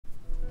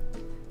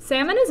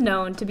Salmon is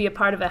known to be a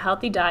part of a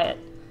healthy diet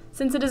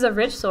since it is a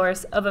rich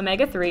source of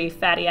omega-3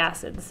 fatty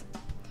acids.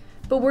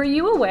 But were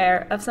you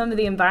aware of some of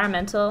the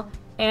environmental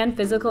and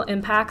physical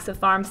impacts of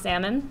farmed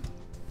salmon?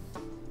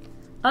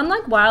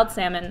 Unlike wild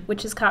salmon,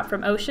 which is caught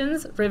from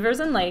oceans,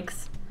 rivers, and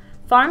lakes,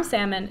 farmed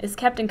salmon is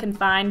kept in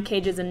confined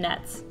cages and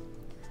nets.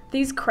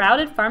 These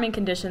crowded farming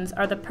conditions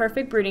are the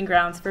perfect breeding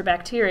grounds for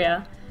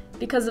bacteria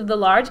because of the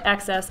large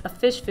excess of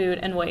fish food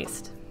and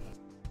waste.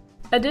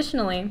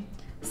 Additionally,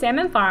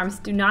 salmon farms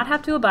do not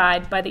have to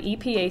abide by the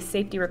EPA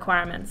safety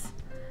requirements,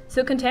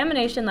 so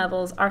contamination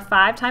levels are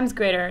 5 times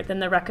greater than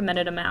the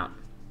recommended amount.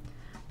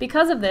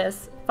 Because of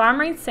this,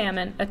 farm-raised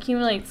salmon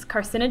accumulates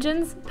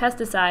carcinogens,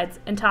 pesticides,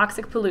 and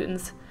toxic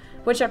pollutants,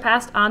 which are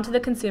passed on to the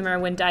consumer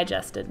when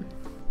digested.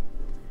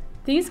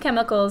 These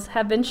chemicals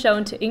have been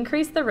shown to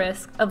increase the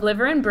risk of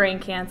liver and brain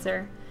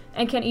cancer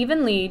and can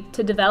even lead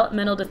to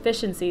developmental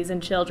deficiencies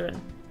in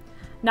children.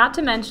 Not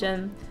to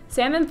mention,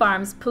 salmon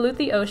farms pollute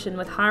the ocean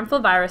with harmful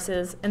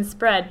viruses and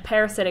spread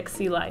parasitic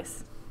sea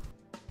lice.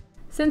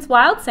 Since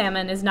wild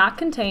salmon is not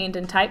contained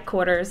in tight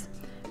quarters,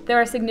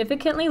 there are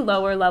significantly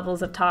lower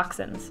levels of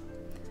toxins.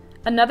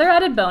 Another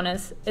added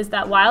bonus is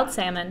that wild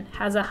salmon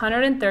has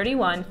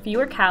 131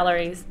 fewer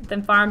calories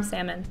than farmed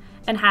salmon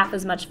and half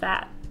as much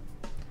fat.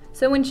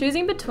 So when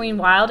choosing between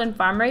wild and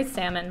farm-raised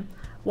salmon,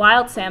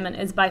 wild salmon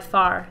is by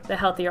far the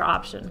healthier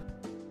option.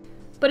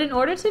 But in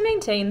order to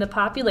maintain the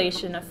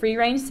population of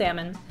free-range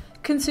salmon,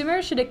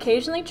 consumers should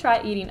occasionally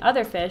try eating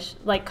other fish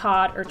like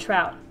cod or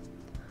trout.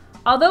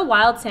 Although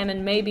wild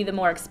salmon may be the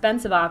more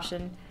expensive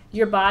option,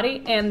 your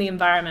body and the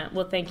environment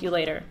will thank you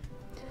later.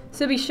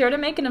 So be sure to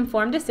make an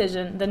informed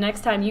decision the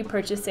next time you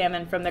purchase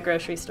salmon from the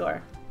grocery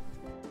store.